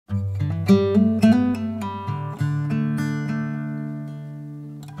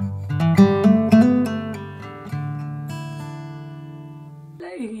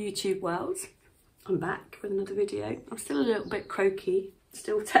YouTube world. I'm back with another video. I'm still a little bit croaky,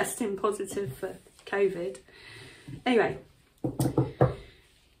 still testing positive for COVID. Anyway,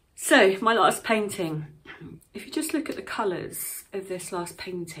 so my last painting. If you just look at the colours of this last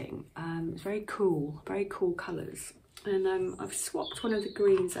painting, it's very cool colours. And I've swapped one of the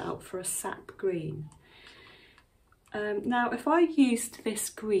greens out for a sap green. Now, if I used this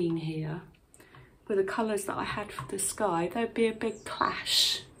green here with the colours that I had for the sky, there'd be a big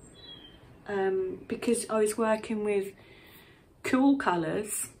clash. Because I was working with cool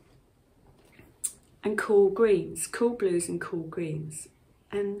colours and cool greens, cool blues and cool greens.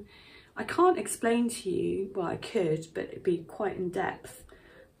 And I can't explain to you, well I could, but it'd be quite in depth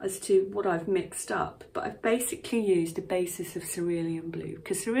as to what I've mixed up. But I've basically used a basis of cerulean blue,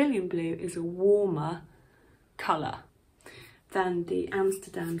 because cerulean blue is a warmer colour than the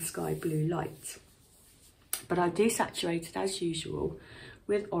Amsterdam sky blue light. But I desaturated as usual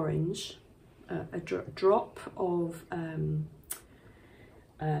with orange, a drop of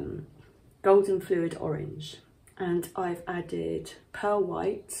golden fluid orange, and I've added pearl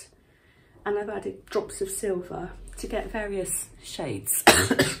white, and I've added drops of silver to get various shades,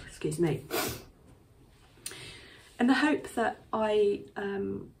 excuse me, in the hope that I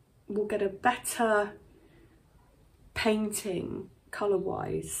will get a better painting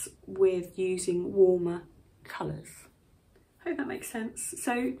colour-wise with using warmer colours. Hope that makes sense.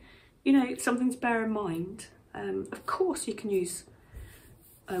 So, you know, something to bear in mind. Of course you can use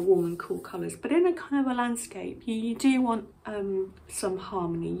warm and cool colours, but in a kind of a landscape, you do want some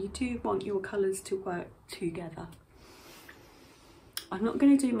harmony. You do want your colours to work together. I'm not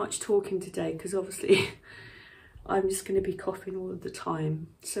going to do much talking today because obviously I'm just going to be coughing all of the time.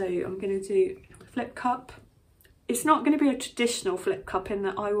 So I'm going to do a flip cup. It's not going to be a traditional flip cup in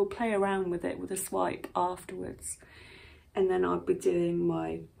that I will play around with it with a swipe afterwards, and then I'll be doing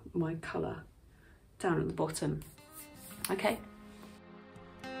my colour down at the bottom. Okay.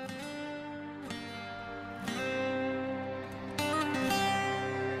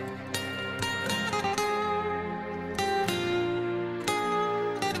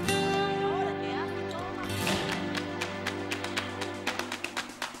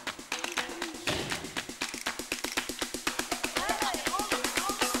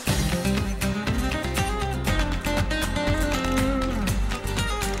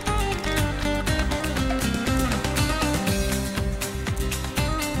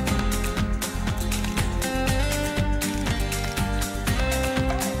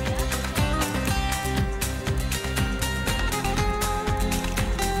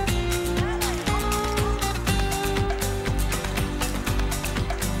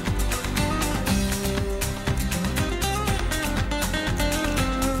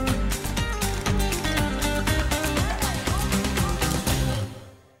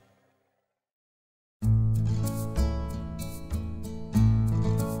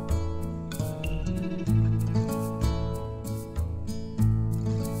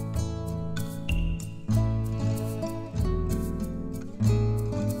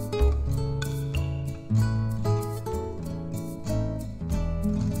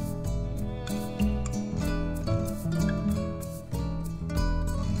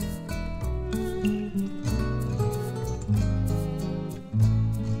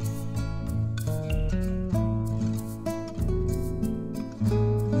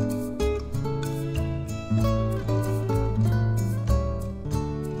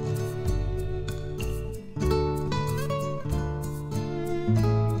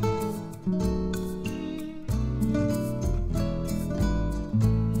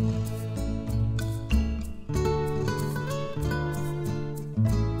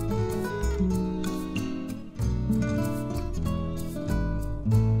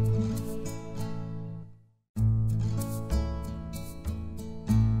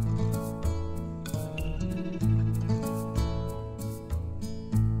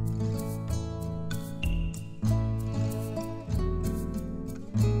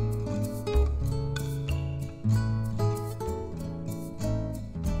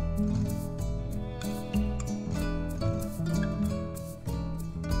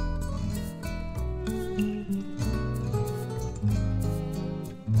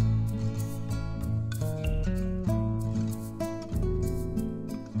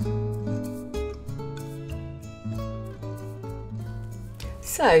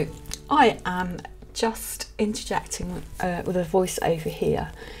 So I am just interjecting with a voiceover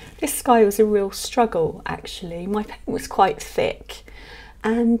here. This sky was a real struggle actually. My paint was quite thick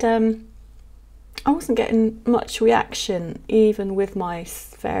and I wasn't getting much reaction even with my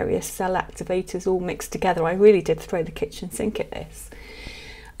various cell activators all mixed together. I really did throw the kitchen sink at this.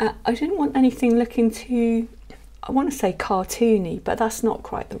 I didn't want anything looking too, I want to say cartoony, but that's not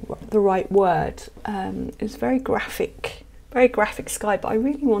quite the right word. It was very graphic sky, but I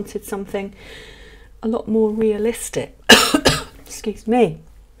really wanted something a lot more realistic. Excuse me.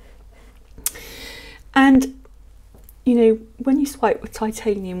 And you know, when you swipe with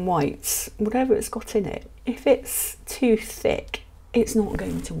titanium whites, whatever it's got in it, if it's too thick, it's not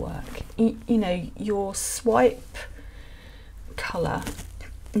going to work. You know, your swipe colour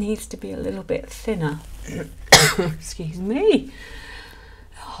needs to be a little bit thinner. Excuse me.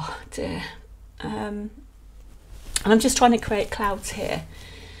 Oh dear. And I'm just trying to create clouds here.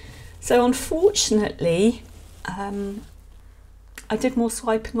 So unfortunately, I did more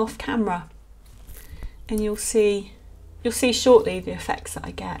swiping off camera, and you'll see shortly the effects that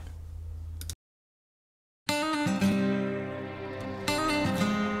I get.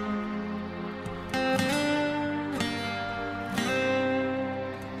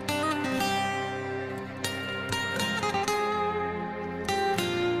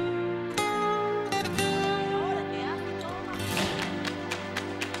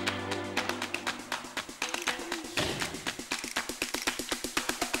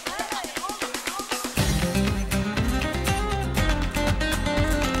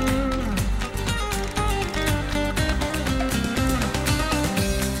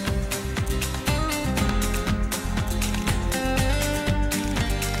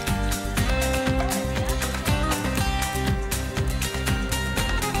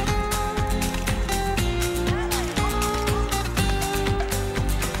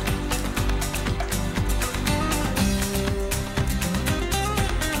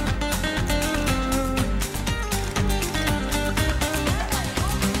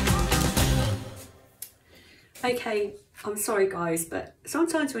 Okay, I'm sorry guys, but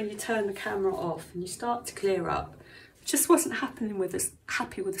sometimes when you turn the camera off and you start to clear up, it just wasn't happening with us,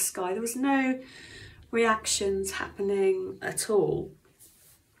 happy with the sky. There was no reactions happening at all.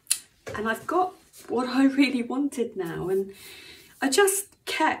 And I've got what I really wanted now, and I just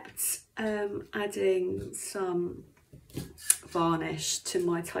kept adding some varnish to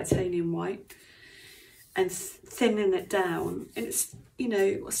my titanium white and thinning it down, and it's, you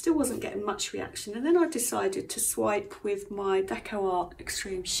know, I still wasn't getting much reaction. And then I decided to swipe with my Deco Art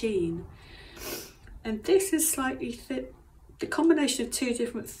Extreme Sheen, and this is slightly thick. The combination of two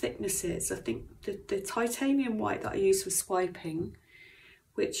different thicknesses, I think the titanium white that I used for swiping,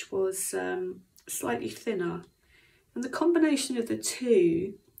 which was slightly thinner, and the combination of the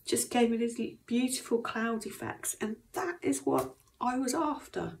two just gave me these beautiful cloud effects, and that is what I was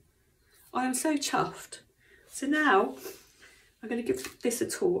after. I am so chuffed. So now I'm going to give this a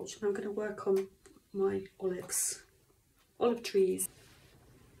torch, and I'm going to work on my olive trees.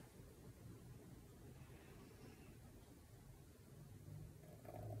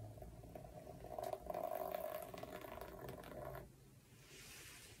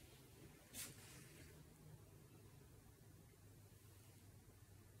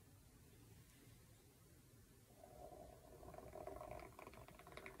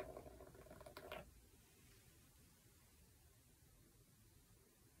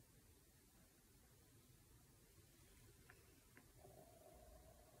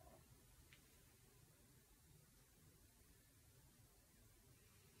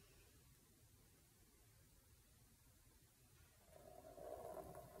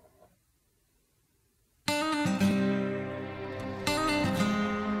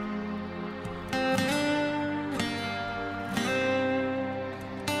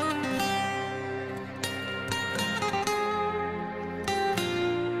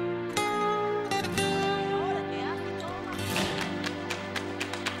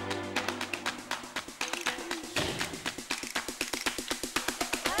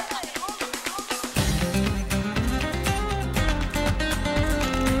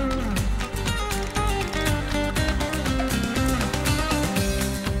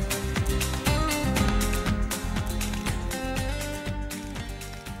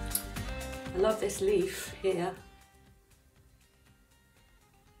 I love this leaf here.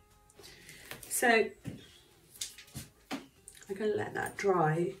 So I'm going to let that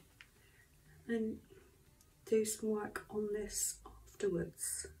dry and do some work on this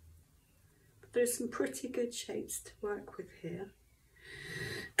afterwards. But there's some pretty good shapes to work with here.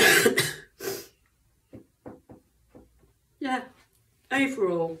 Yeah,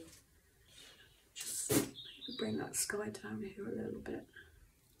 overall, just maybe bring that sky down here a little bit.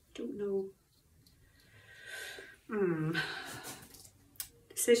 Don't know.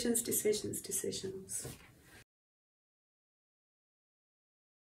 Decisions, decisions, decisions.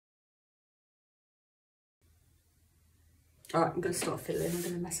 All right, I'm going to start fiddling. I'm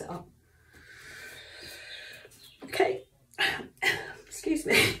going to mess it up. Okay, excuse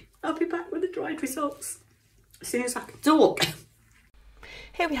me. I'll be back with the dried results as soon as I can talk.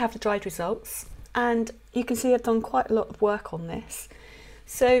 Here we have the dried results, and you can see I've done quite a lot of work on this.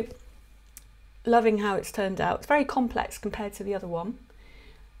 So, loving how it's turned out. It's very complex compared to the other one.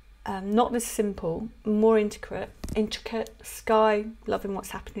 Not as simple, more intricate sky, loving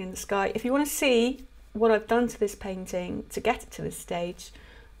what's happening in the sky. If you want to see what I've done to this painting to get it to this stage,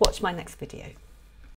 watch my next video.